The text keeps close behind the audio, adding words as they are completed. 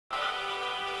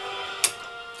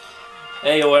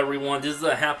Heyo everyone, this is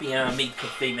the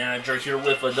HappyAnimaidCafeManager here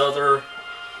with another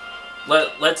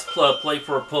Let's Play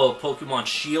for Pokemon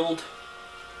Shield.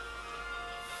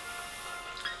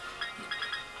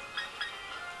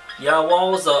 Yeah, while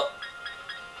I was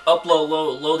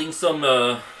uploading some newer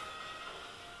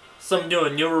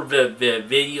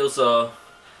videos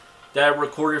that I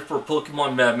recorded for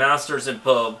Pokemon Masters and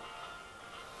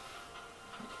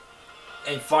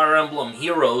Fire Emblem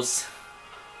Heroes.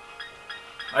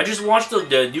 I just watched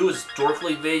the newest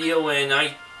Dorkly video and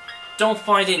I don't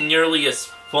find it nearly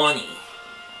as funny.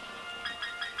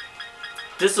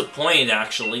 Disappointed,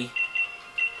 actually.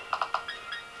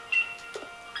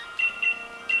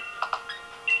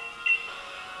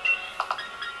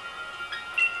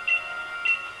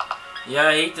 Yeah,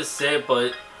 I hate to say it,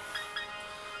 but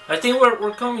I think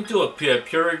we're coming to a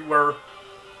period where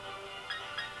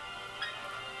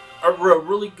a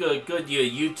really good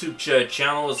YouTube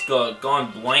channel has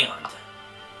gone bland.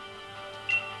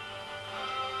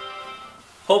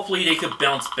 Hopefully they could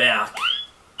bounce back.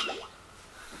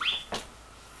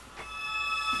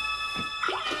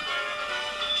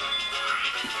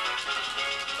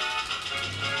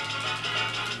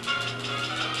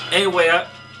 Anyway,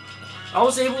 I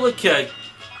was able to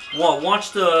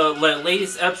watch the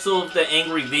latest episode of the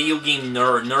Angry Video Game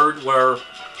Nerd where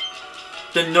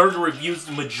the nerd reviews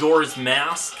Majora's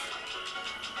Mask.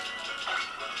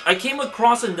 I came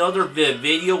across another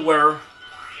video where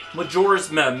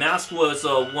Majora's Mask was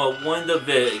one of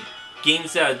the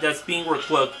games that's being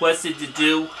requested to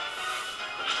do.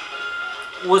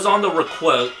 Was on the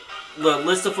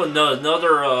list of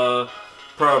another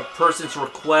person's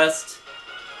request.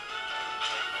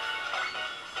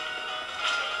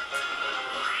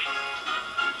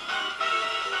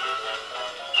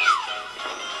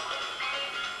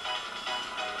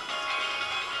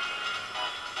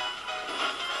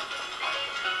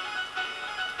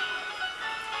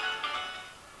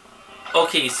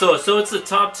 Okay, so it's the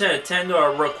top 10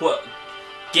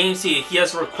 games he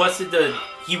has requested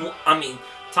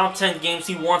top 10 games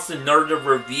he wants the nerd to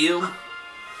review,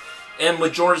 and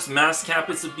Majora's Mask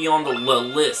happens to be on the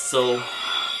list, so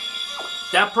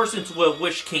that person's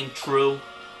wish came true.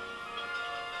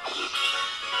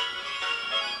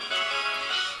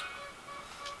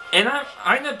 And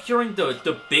I end up hearing the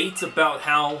debates about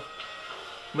how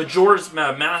Majora's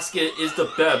Mask is the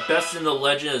best in the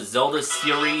Legend of Zelda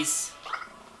series.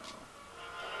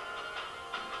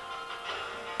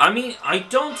 I mean,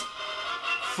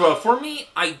 for me,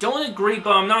 I don't agree,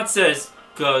 but I'm not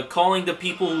calling the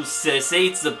people who say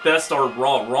it's the best are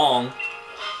wrong.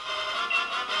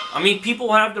 I mean,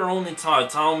 people have their own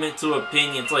entitlement to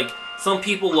opinions. Like, some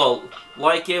people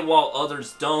like it while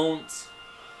others don't.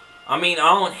 I mean, I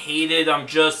don't hate it, I'm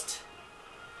just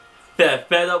fed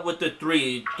up with the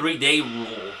three-day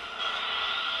rule.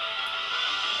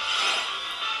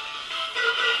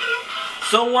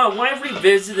 So when I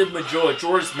revisited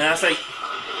Majora's Mask,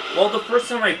 the first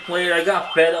time I played it, I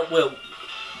got fed up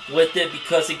with it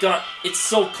because it's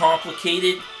so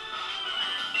complicated.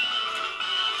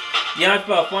 Yeah, I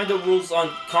find the rules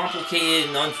complicated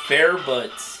and unfair,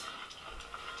 but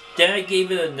then I gave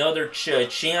it another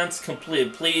chance,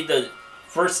 completed the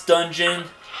first dungeon.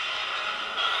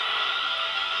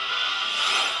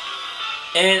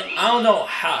 And I don't know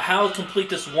how to complete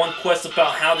this one quest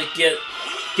about how to get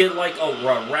like a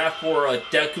raft or a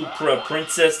Deku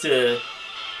princess to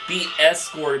be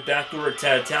escorted back to her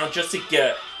town just to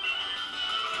get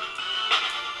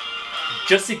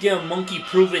a monkey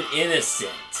proven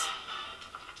innocent.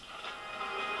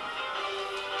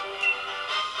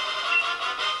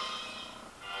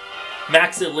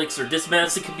 Max Elixir. This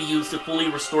medicine can be used to fully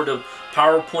restore the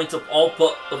power points of all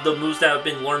of the moves that have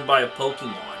been learned by a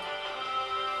Pokemon.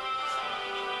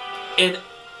 And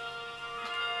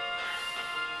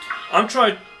I'm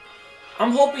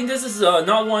hoping this is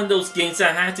not one of those games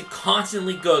that I had to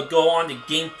constantly go on to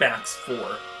GameFAQs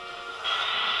for.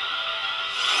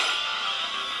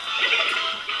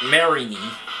 Marini.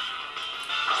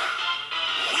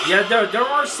 Yeah, there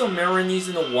are some Marinis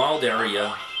in the wild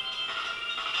area.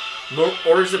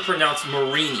 Or is it pronounced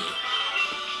Marini?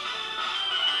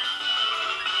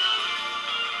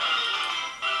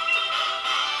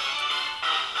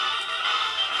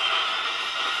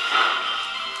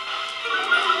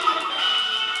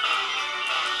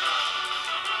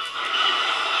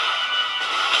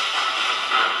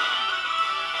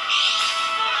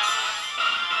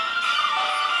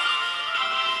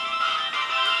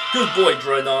 Good boy,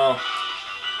 Dreadnought.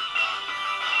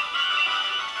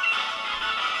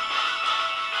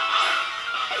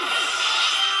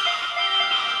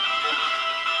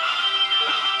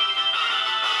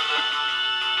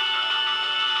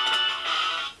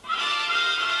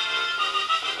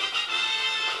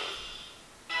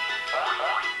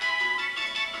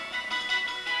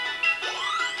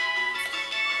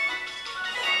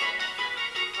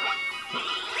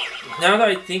 Now that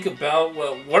I think about,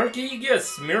 well, where can you get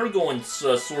Smeargle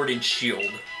Sword and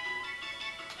Shield?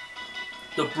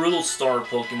 The Brutal Star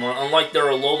Pokemon, unlike their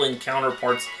Alolan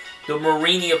counterparts, the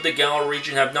Marini of the Galar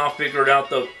region have not figured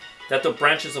out that the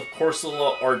branches of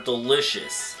Corsola are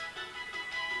delicious.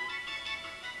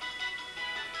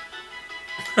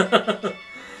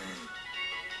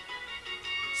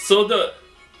 So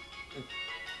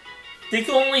they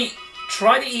can only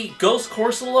try to eat Ghost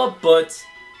Corsola, but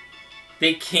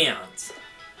they can't.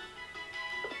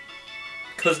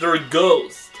 Because they're a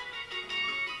ghost.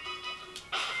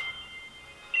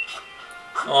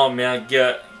 Oh man,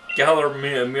 Galar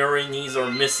Marinis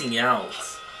are missing out.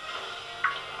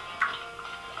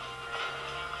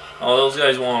 Oh, those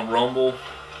guys want to rumble.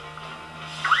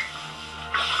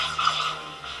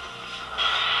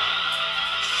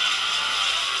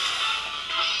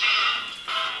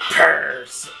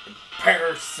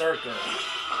 Berserker.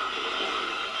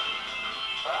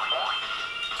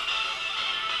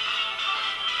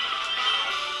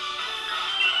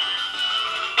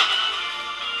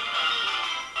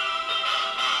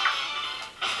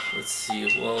 Let's see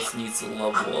who else needs to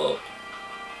level up.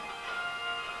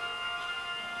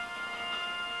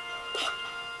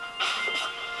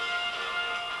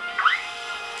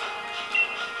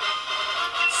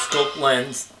 Scope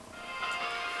Lens.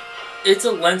 It's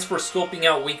a lens for scoping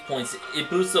out weak points. It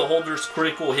boosts the holder's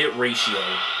critical hit ratio.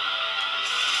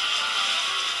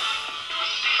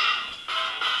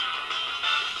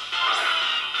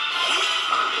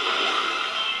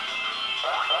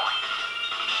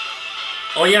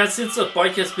 Oh yeah, since the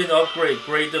bike has been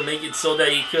upgraded to make it so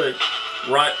that you could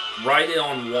ride it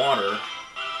on water,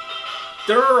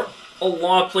 there are a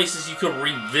lot of places you could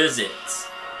revisit.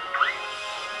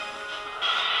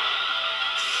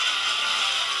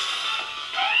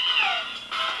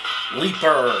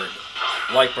 Leopard.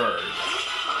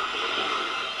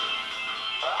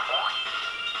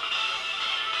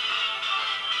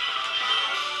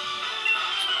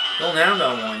 Don't have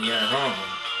that one yet, huh?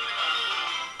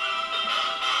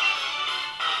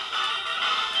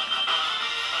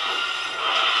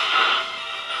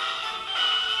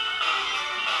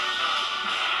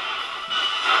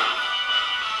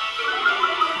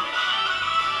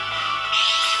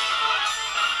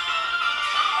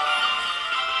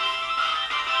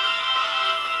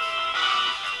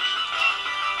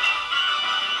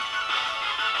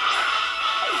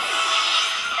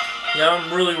 Yeah,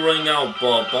 I'm really running out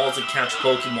of balls to catch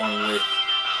Pokemon with.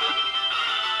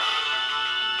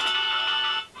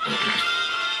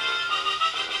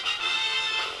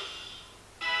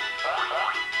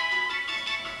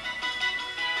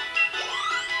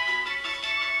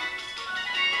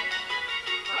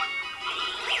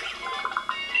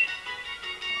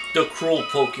 The Cruel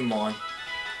Pokemon.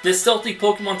 This stealthy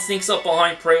Pokemon sneaks up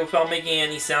behind prey without making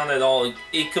any sound at all.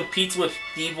 It competes with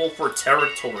Thievul for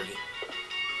territory.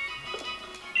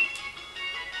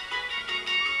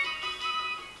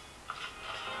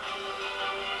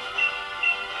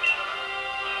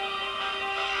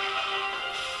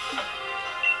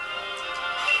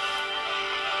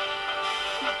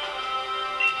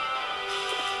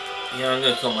 Yeah, I'm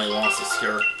gonna cut my losses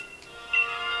here.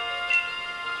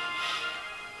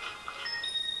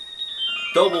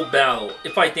 Double battle.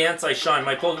 If I dance, I shine.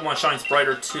 My Pokemon shines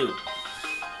brighter too.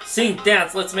 Sing,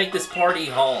 dance, let's make this party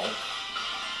hall.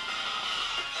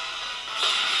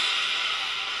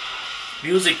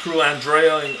 Music crew,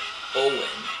 Andrea and Owen.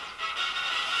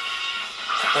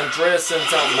 Andrea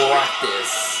sends out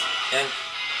Maractus. And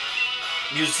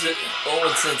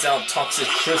Owen sends out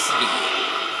Toxicity.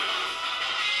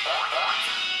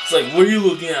 It's like, what are you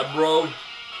looking at, bro?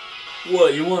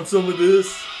 What, you want some of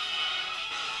this?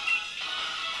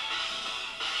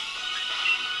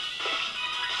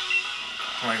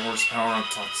 High horsepower on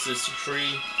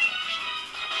Toxicity.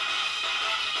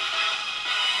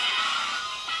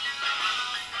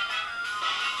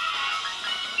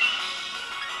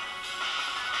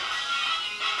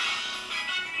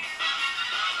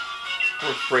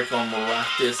 Earth break on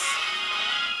Maractus.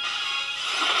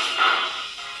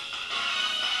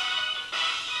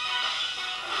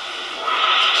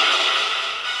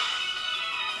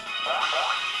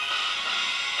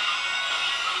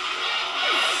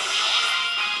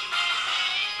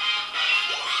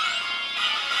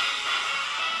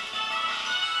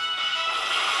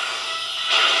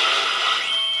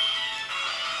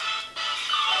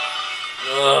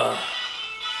 Ugh,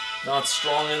 not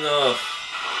strong enough.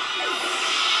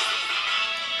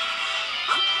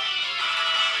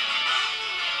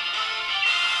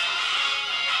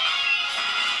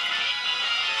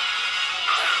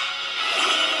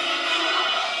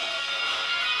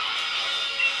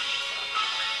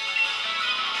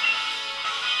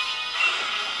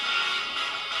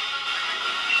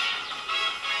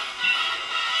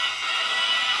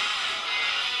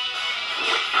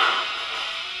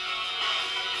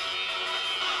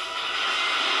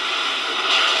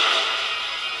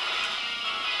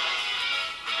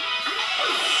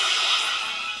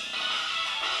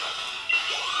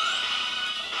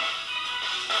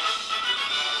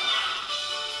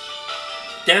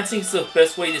 Dancing is the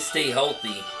best way to stay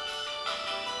healthy.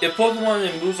 If Pokemon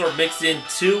and moves are mixed in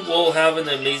too, we'll have an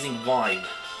amazing vibe.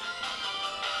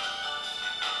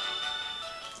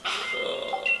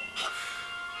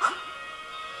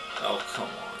 Oh, come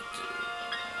on, dude.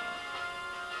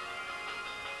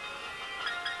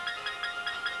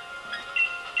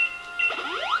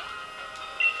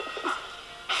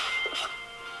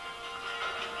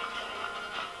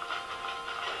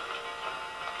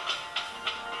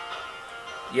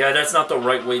 Yeah, that's not the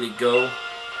right way to go.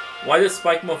 Why does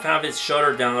Spike Muff have his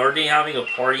shutter down? Are they having a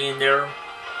party in there?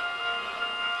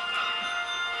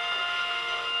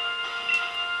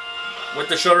 With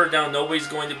the shutter down, nobody's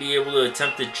going to be able to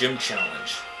attempt the gym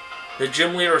challenge. The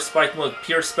gym leader of Spike Muff,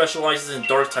 Pierce, specializes in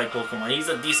Dark-type Pokemon. He's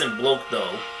a decent bloke,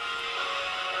 though.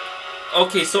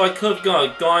 Okay, so I could have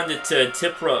gone to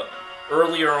Tipra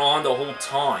earlier on the whole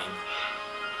time.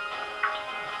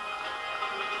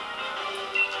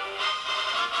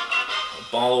 A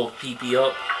bottle of pee-pee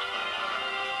up.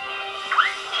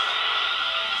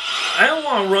 I don't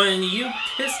want to run into you.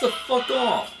 Piss the fuck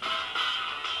off.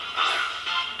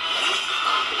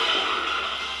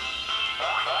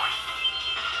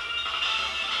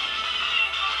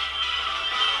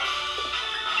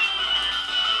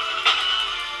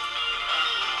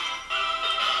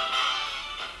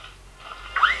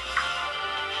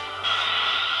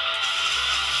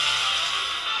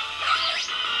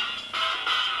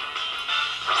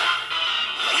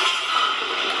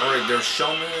 Alright, they're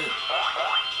showing it.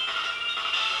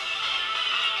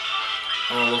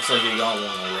 Oh, looks like they got one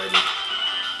already.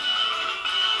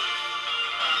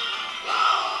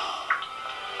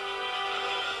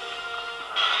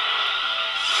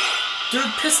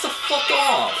 Dude, piss the fuck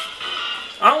off!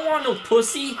 I don't want no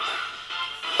pussy!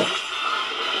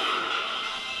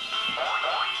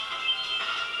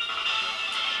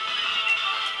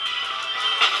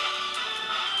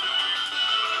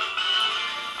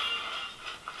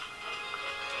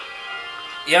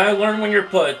 Yeah, I learned when your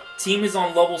team is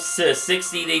on level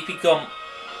 60, they become...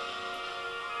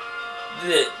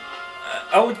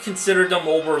 I would consider them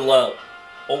overpowered.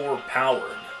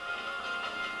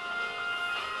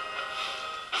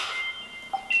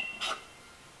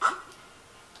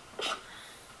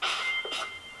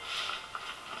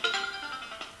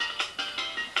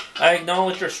 I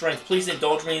acknowledge your strength. Please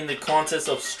indulge me in the contest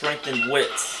of strength and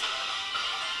wits.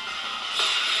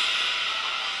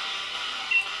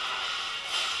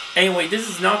 Anyway, this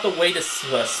is not the way to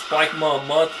spike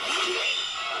Muff.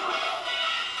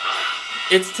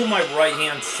 It's to my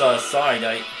right-hand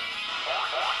side.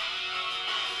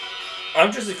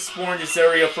 I'm just exploring this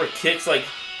area for kicks, like,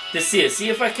 to see it. See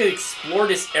if I could explore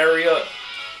this area,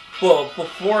 well,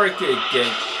 before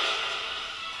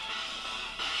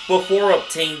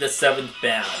obtaining the 7th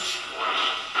badge.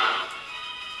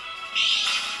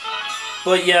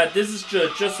 But yeah, this is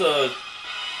just a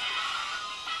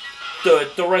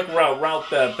direct route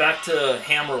back to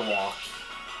Hammerlock.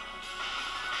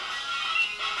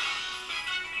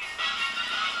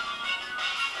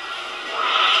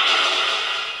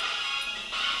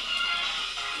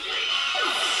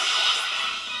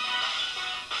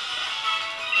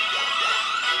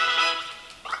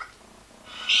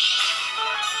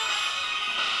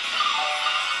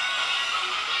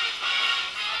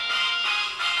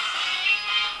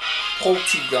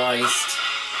 Poltergeist.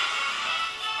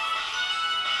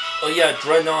 Oh yeah,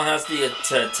 Dreadnought has the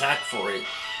attack for it.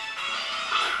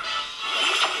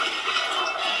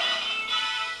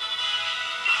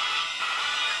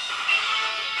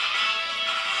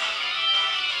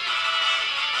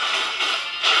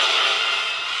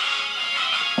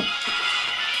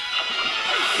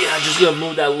 Yeah, I'm just gonna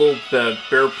move that little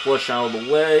bear plush out of the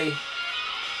way.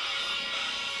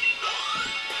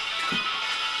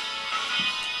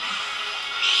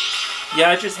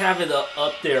 Yeah, I just have it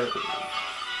up there.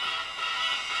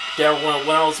 There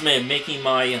when I was making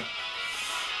my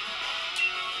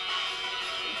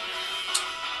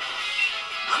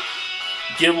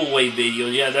giveaway video.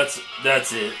 Yeah, that's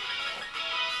it.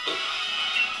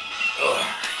 Ugh.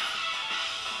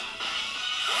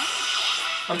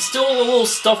 I'm still a little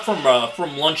stuffed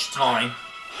from lunchtime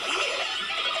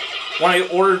when I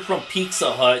ordered from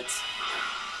Pizza Hut.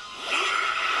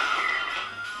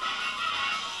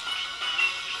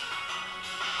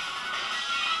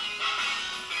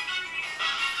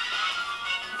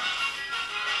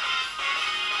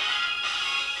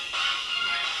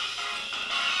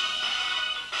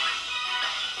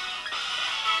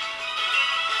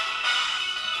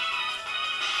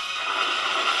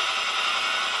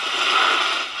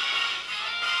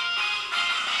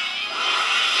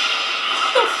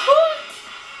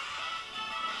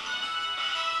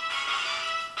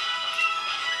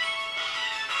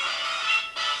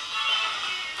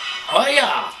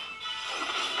 Hiya!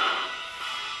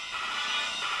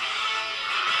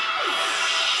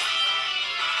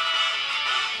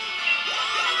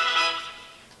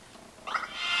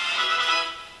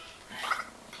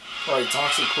 Alright,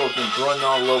 Toxic Cloak and Grunt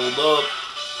not leveled up.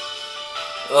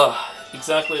 Ugh,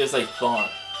 exactly as I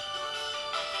thought.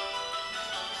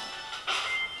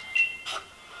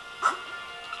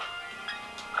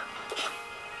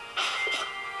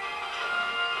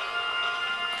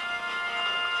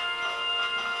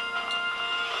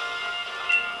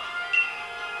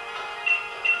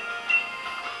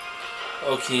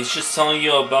 Okay, he's just telling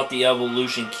you about the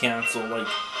evolution cancel.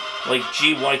 Like,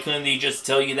 gee, why couldn't they just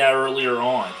tell you that earlier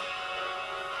on?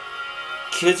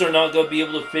 Kids are not going to be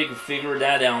able to figure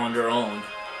that out on their own.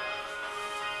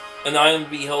 An item to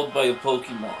be held by a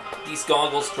Pokemon. These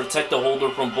goggles protect the holder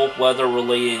from both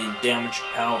weather-related and damaged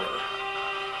powder.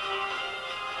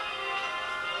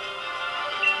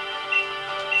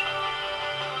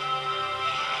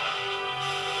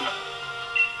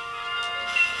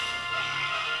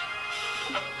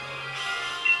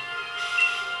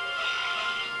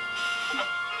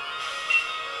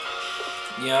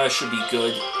 Yeah, it should be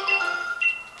good.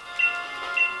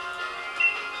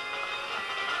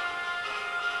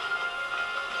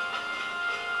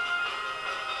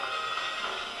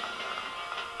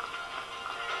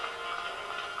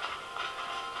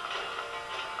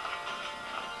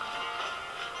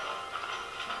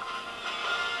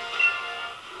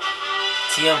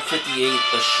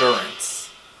 TM58 Assurance.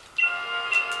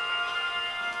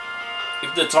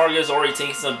 If the target has already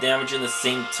taken some damage in the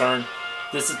same turn,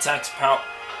 this attack's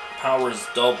power is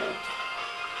doubled.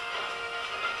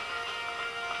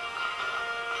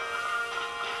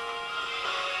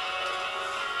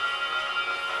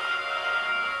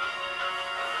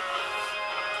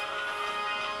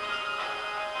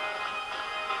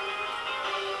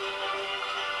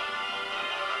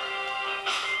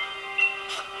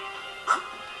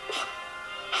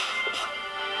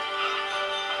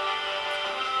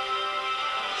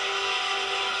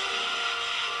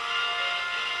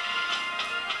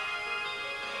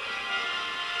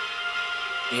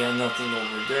 Yeah, nothing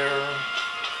over there.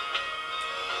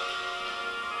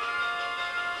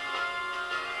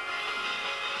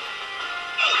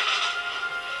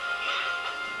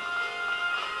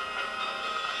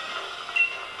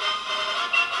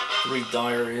 Three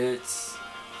dire hits.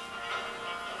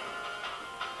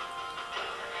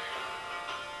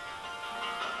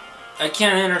 I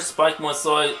can't enter Spike Mud,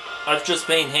 so I've just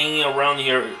been hanging around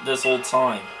here this whole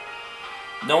time.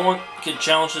 No one can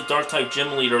challenge the Dark-type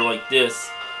gym leader like this.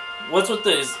 What's with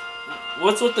this?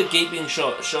 What's with the gate being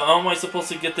shut? How am I supposed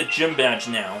to get the gym badge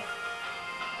now?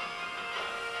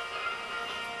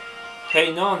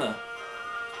 Hey, Nana.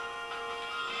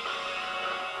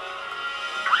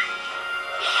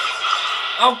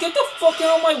 Oh, get the fuck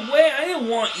out of my way! I didn't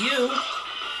want you!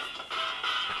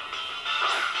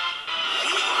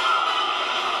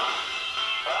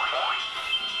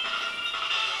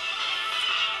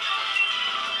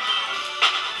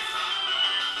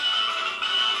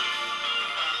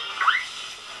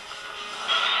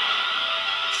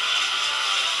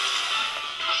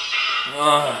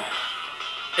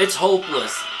 It's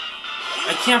hopeless.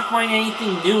 I can't find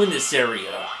anything new in this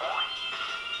area.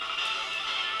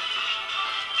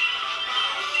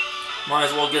 Might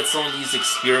as well get some of these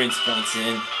experience points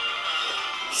in.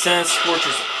 Sand Scorch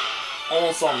is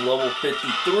almost on level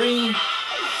 53.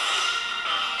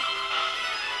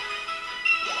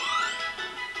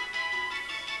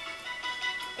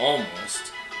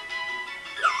 Almost.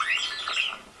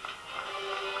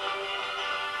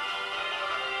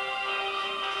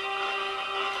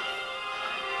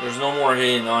 There's no more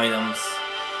hidden items.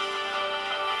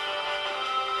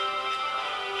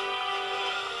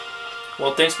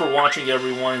 Well, thanks for watching,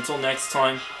 everyone. Until next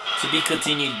time, to be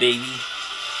continued, baby.